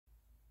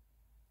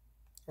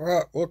All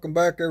right, welcome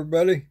back,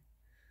 everybody.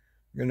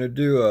 I'm going to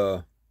do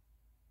a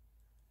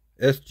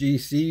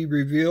SGC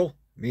reveal.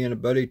 Me and a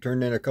buddy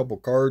turned in a couple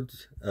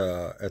cards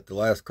at the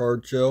last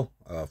card show,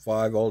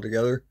 5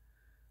 altogether.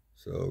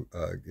 So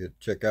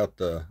check out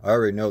I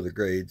already know the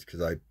grades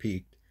because I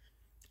peeked.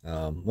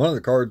 One of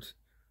the cards,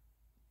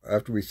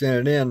 after we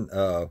sent it in,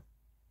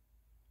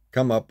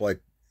 come up like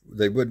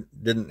they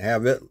didn't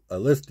have it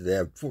listed. They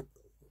have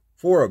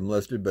four of them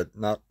listed, but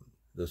not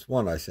this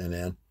one I sent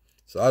in.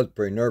 So I was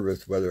pretty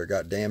nervous whether it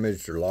got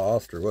damaged or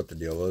lost or what the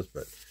deal was,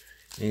 but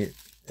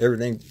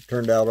everything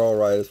turned out all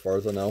right as far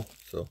as I know.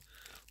 So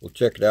we'll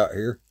check it out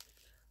here.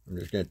 I'm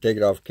just going to take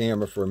it off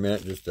camera for a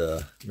minute just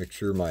to make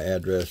sure my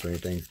address or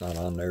anything's not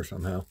on there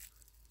somehow.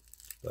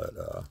 But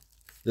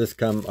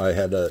I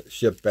had it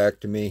shipped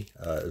back to me.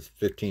 It's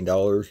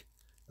 $15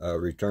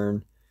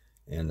 return,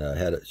 and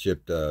had it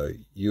shipped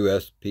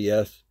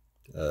USPS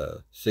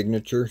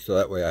signature, so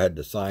that way I had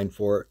to sign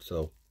for it,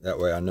 so that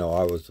way I know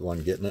I was the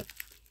one getting it.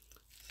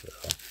 So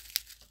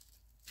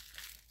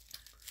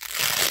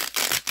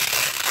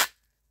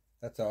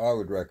that's how I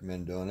would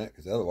recommend doing it,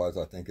 because otherwise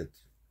I think it's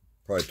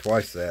probably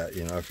twice that,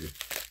 you know, if you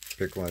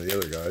pick one of the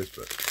other guys.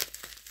 But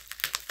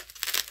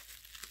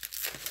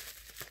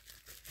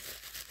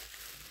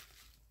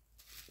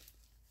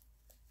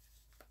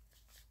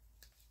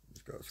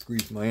just gotta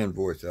squeeze my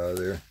invoice out of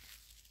there.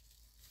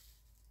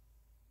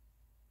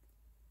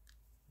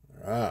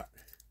 All right.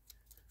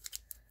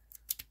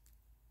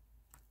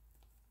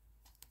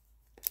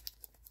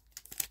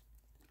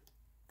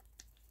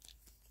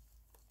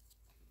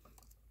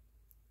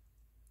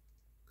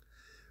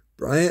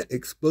 Bryant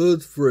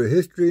explodes for a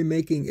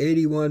history-making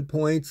 81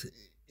 points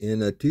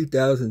in a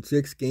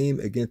 2006 game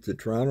against the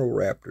Toronto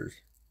Raptors.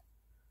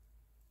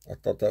 I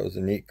thought that was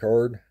a neat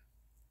card.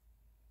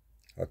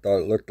 I thought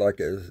it looked like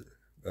it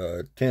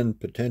was 10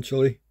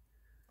 potentially.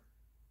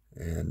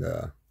 And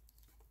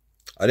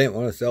I didn't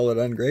want to sell it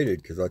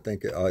ungraded because I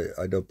think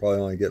I'd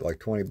probably only get like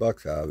 20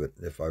 bucks out of it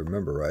if I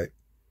remember right.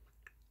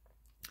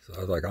 So I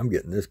was like, I'm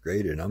getting this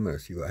graded and I'm going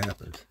to see what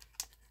happens.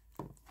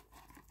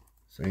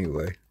 So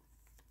anyway,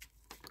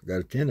 got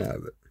a 10 out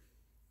of it.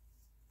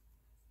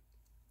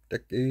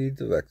 Decades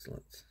of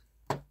excellence.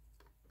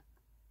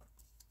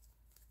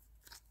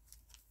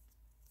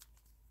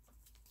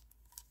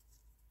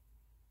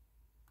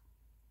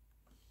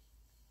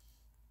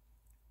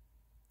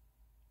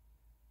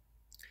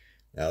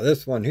 Now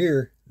this one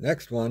here,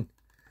 next one,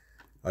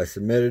 I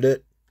submitted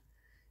it,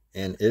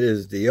 and it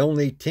is the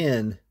only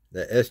 10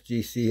 that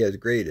SGC has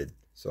graded.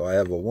 So I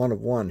have a 1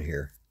 of 1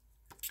 here.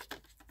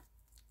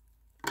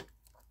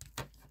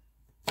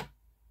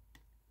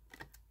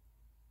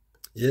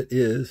 It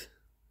is,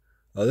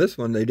 oh, this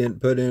one they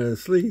didn't put in a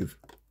sleeve.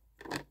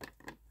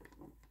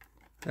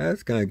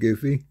 That's kind of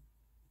goofy.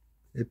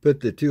 They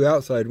put the 2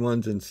 outside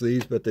ones in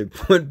sleeves, but they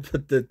put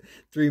the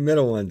 3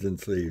 middle ones in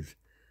sleeves.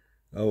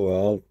 Oh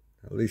well,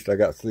 at least I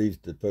got sleeves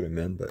to put them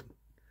in, but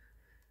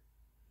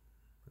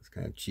it's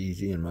kind of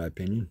cheesy in my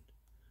opinion.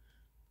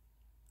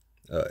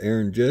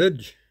 Aaron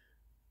Judge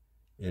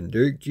and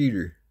Derek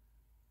Jeter.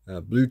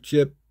 Blue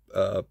chip,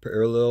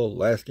 parallel,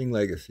 lasting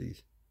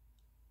legacies.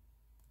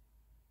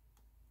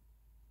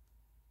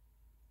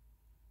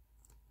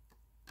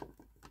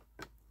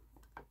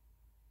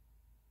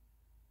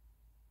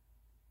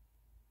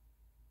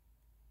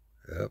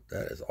 Yep,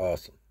 that is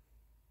awesome.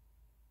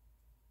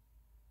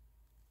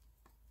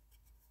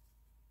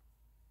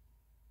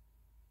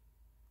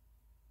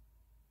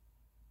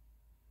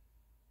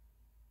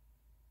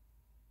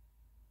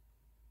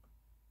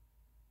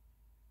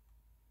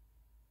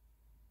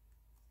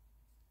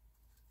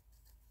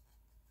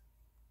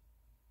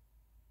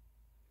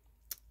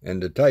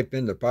 And to type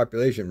in the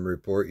population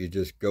report, you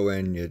just go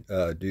in, you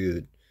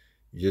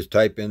just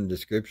type in the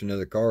description of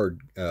the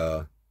card.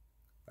 I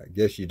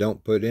guess you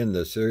don't put in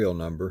the serial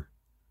number.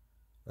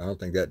 I don't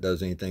think that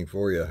does anything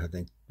for you. I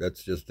think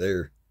that's just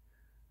there.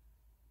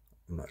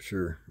 I'm not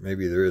sure.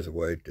 Maybe there is a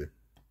way to.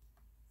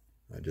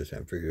 I just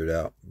haven't figured it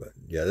out. But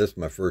yeah, this is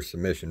my first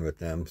submission with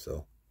them.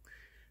 So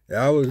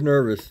yeah, I was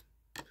nervous.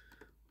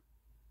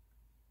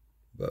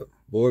 But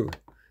boy,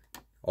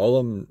 all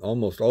of them,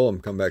 almost all of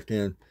them come back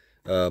in.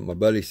 My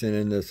buddy sent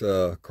in this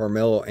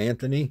Carmelo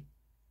Anthony,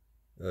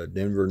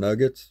 Denver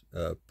Nuggets,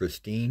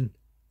 pristine,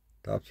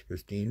 Topps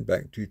pristine,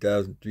 back in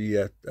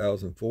 2003,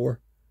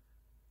 2004.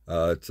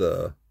 It's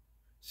a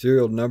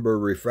serial number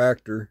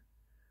refractor,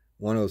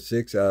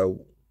 106 out of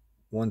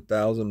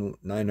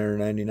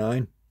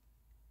 1,999.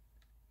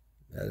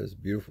 That is a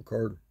beautiful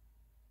card.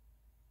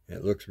 And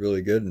it looks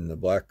really good in the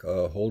black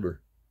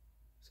holder.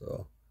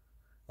 So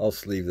I'll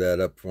sleeve that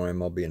up for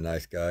him. I'll be a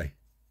nice guy.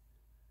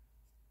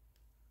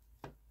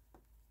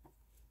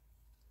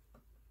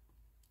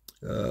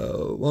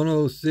 Uh,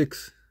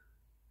 106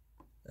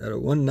 out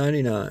of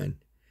 199.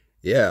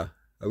 Yeah,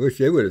 I wish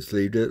they would have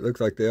sleeved it. It looks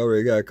like they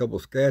already got a couple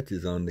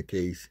scratches on the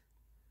case.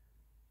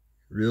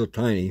 Real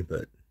tiny,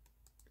 but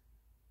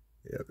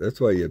yeah, that's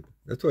why you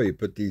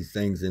put these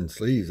things in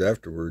sleeves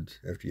afterwards,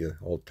 after you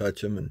all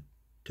touch them and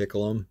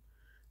tickle them,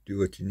 do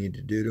what you need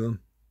to do to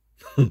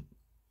them.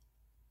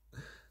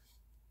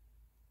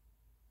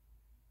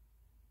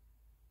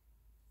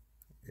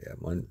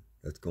 one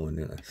that's going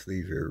in a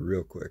sleeve here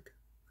real quick.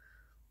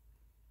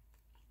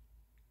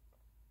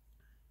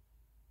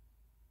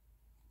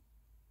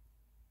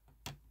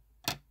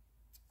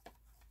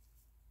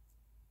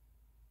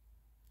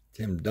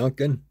 Tim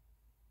Duncan,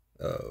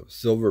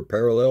 silver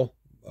parallel,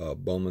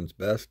 Bowman's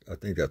Best. I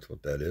think that's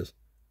what that is.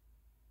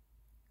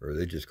 Or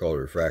they just call it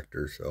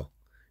refractor, so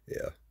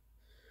yeah.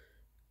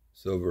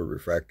 Silver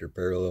refractor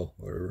parallel,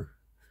 whatever.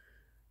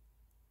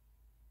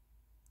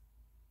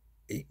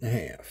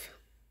 8.5.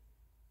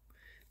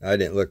 I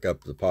didn't look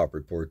up the pop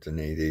reports in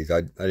any of these.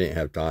 I didn't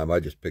have time. I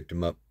just picked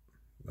them up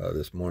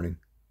this morning.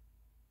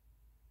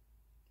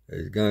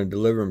 He's going to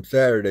deliver them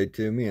Saturday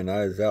to me, and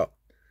I was out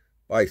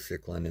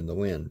bicycling in the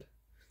wind.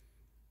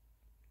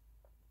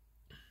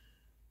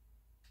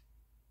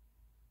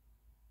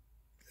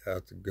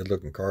 That's a good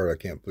looking card.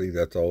 I can't believe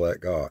that's all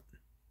that got.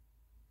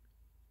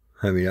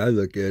 I mean, I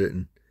look at it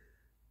and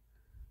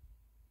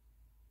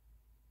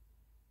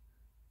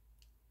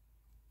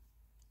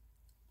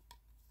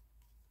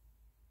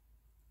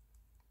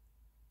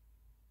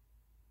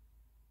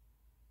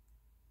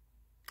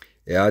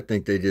yeah, I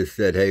think they just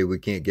said, hey, we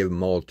can't give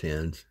them all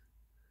 10s.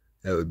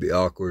 That would be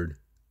awkward.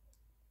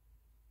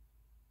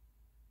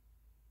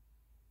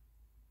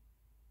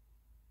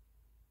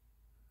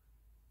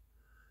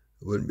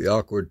 It wouldn't be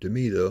awkward to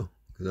me, though,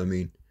 because, I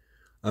mean,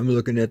 I'm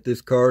looking at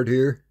this card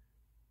here.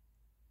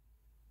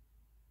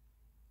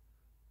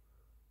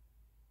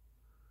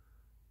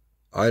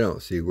 I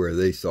don't see where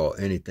they saw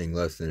anything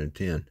less than a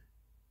 10,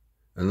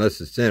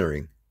 unless it's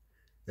centering.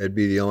 That'd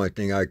be the only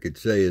thing I could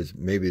say is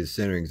maybe the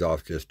centering's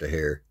off just a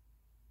hair.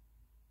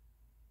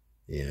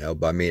 You know,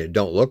 but I mean, it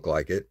don't look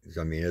like it.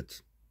 I mean,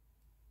 it's...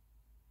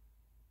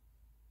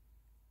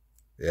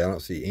 Yeah, I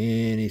don't see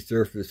any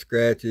surface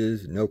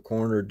scratches, no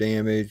corner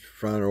damage,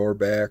 front or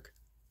back.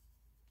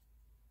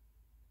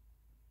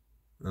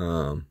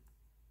 Yeah,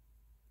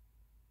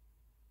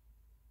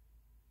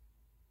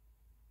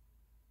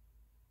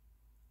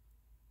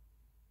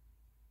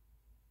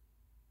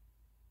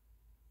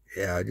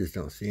 I just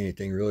don't see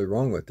anything really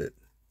wrong with it.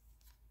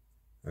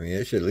 I mean,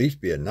 it should at least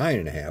be a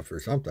 9.5 or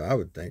something, I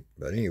would think.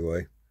 But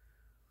anyway.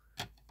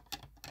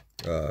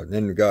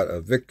 Then we got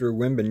a Victor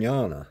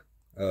Wembanyama,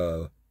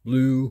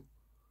 blue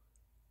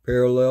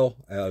parallel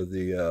out of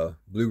the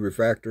blue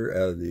refractor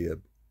out of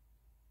the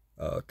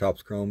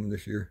Topps Chrome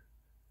this year.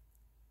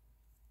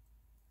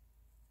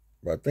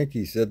 But I think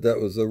he said that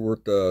was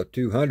worth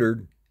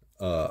 200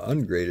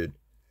 ungraded.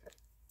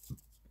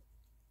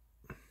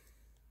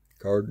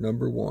 Card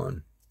number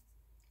 1.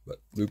 But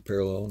blue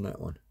parallel on that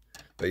one.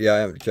 But yeah, I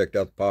haven't checked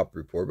out the pop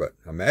report, but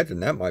I imagine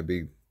that might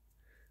be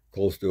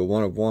close to a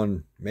 1 of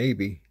 1,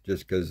 maybe,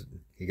 just because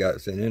he got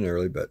sent in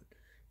early. But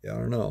yeah, I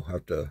don't know.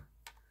 Have to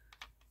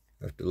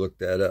look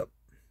that up.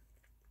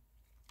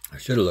 I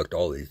should have looked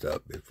all these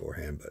up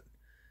beforehand, but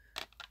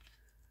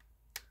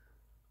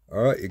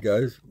all right, you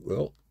guys.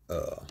 Well,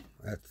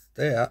 that's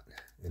that.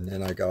 And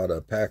then I got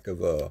a pack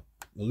of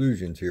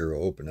illusions here to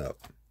open up,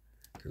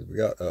 because we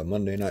got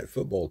Monday Night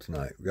Football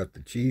tonight. We got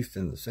the Chiefs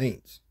and the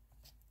Saints.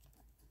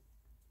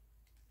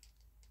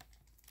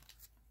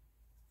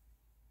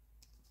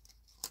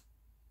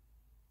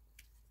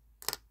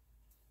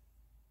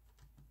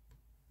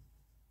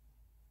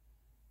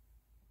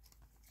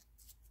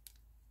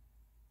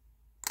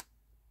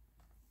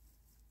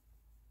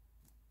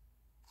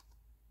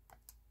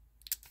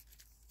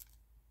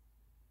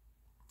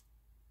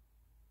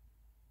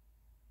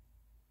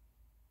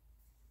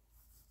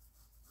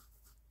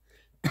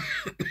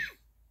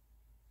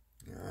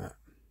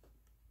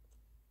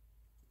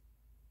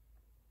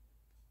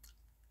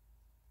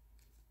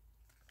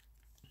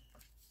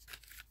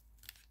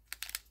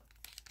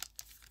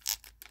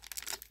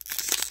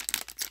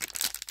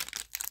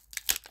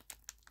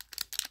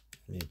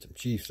 Need some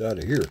Chiefs out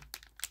of here.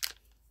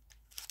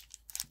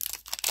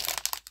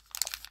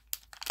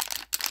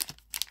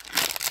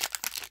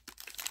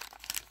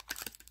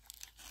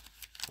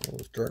 Well,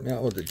 we're starting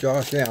out with the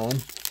Josh Allen.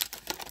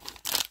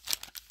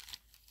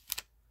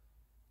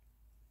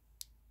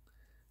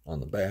 On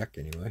the back,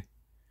 anyway.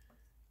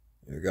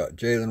 We got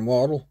Jalen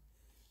Waddle.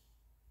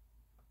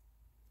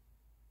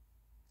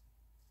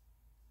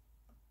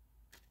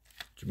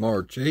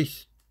 Jamar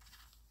Chase.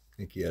 I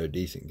think he had a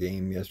decent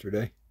game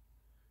yesterday.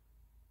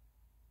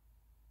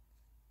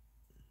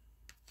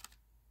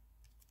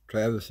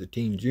 Travis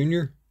Etienne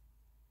Jr.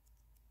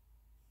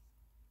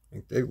 I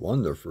think they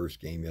won their first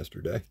game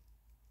yesterday.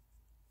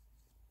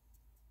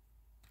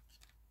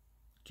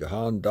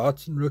 Jahan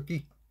Dotson,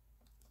 rookie.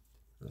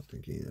 I don't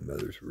think any of them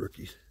others were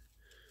rookies.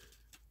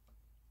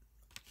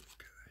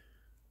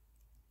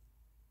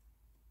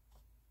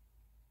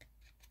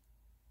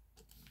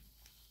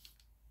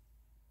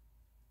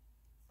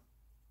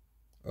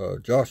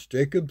 Okay. Josh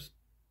Jacobs.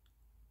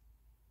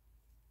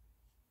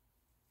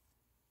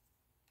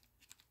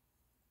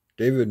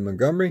 David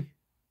Montgomery.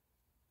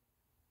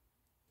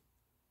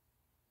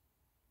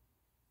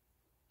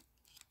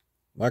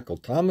 Michael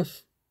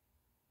Thomas.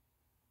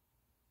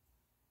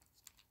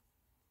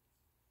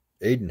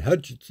 Aiden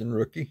Hutchinson,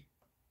 rookie.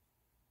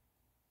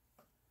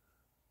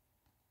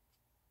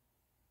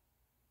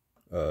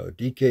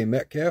 DK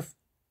Metcalf.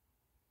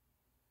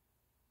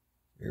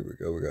 Here we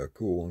go. We got a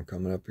cool one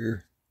coming up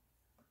here.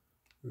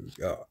 Who's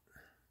got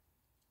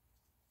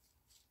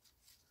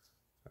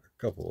a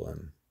couple of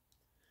them?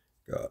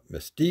 Got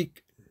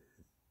Mystique,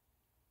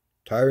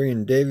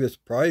 Tyrion Davis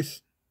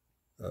Price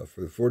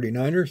for the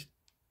 49ers.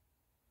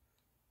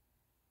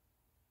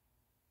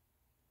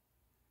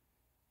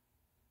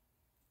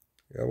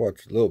 Yeah, I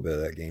watched a little bit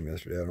of that game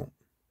yesterday. I don't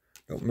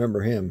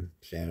remember him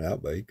standing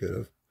out, but he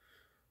could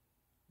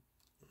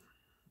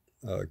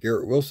have.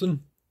 Garrett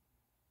Wilson.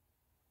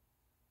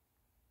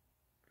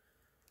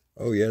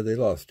 Oh, yeah, they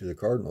lost to the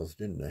Cardinals,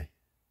 didn't they?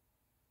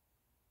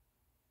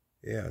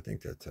 Yeah, I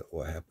think that's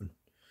what happened.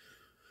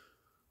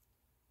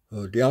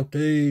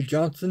 Deontay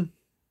Johnson.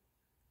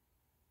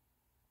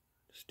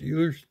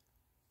 Steelers.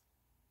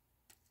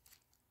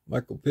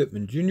 Michael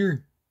Pittman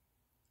Jr.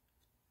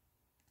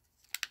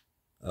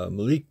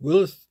 Malik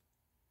Willis.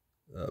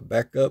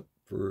 Backup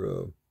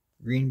for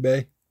Green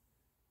Bay.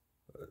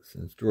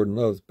 Since Jordan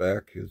Love's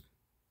back, he's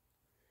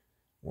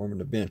warming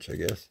the bench, I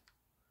guess.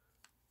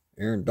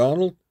 Aaron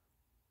Donald.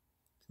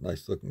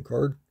 Nice looking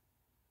card.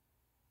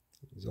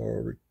 He's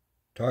all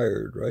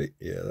retired, right?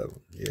 Yeah, that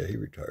one. Yeah, he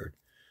retired.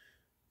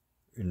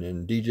 And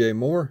then DJ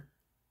Moore.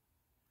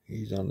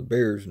 He's on the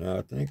Bears now,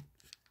 I think.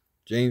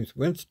 James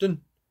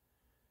Winston.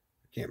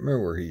 I can't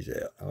remember where he's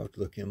at. I'll have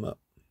to look him up.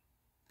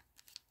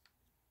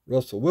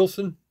 Russell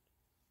Wilson.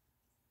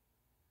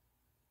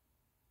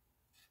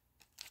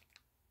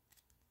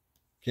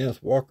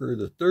 Kenneth Walker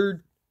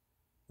III.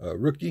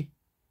 Rookie.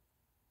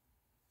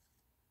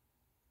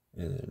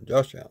 And then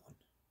Josh Allen.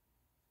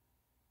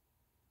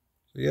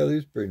 So yeah,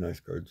 these are pretty nice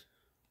cards.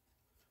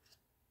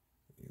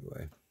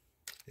 Anyway,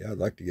 yeah, I'd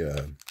like to get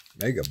a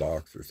mega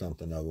box or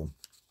something of them.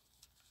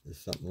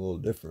 Just something a little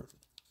different.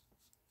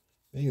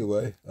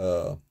 Anyway,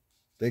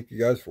 thank you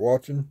guys for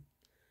watching.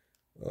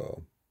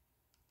 Hope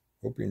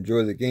you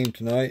enjoy the game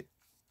tonight.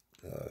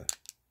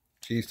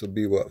 Chiefs will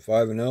be, what,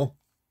 5-0?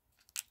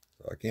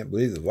 So I can't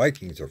believe the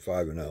Vikings are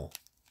 5-0.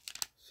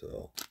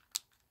 So,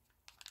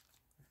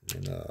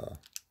 and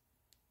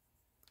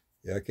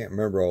yeah, I can't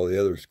remember all the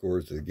other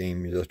scores of the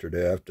game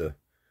yesterday. I have to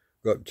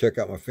go up and check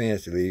out my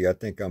fantasy league. I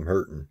think I'm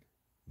hurting,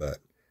 but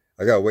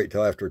I got to wait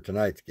till after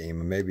tonight's game,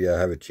 and maybe I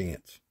have a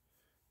chance.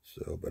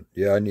 So, but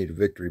yeah, I need a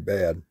victory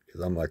bad, because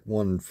I'm like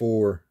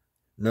 1-3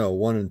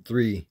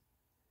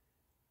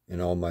 in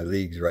all my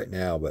leagues right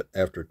now. But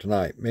after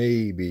tonight,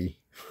 maybe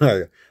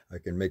I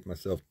can make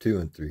myself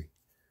 2-3.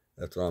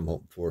 That's what I'm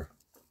hoping for.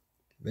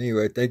 But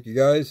anyway, thank you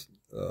guys.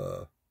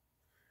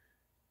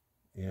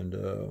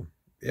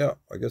 Yeah,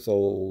 I guess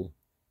I'll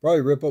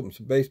probably rip open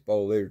some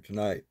baseball later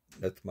tonight.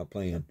 That's my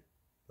plan.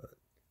 But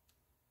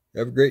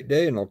have a great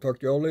day, and I'll talk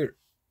to y'all later.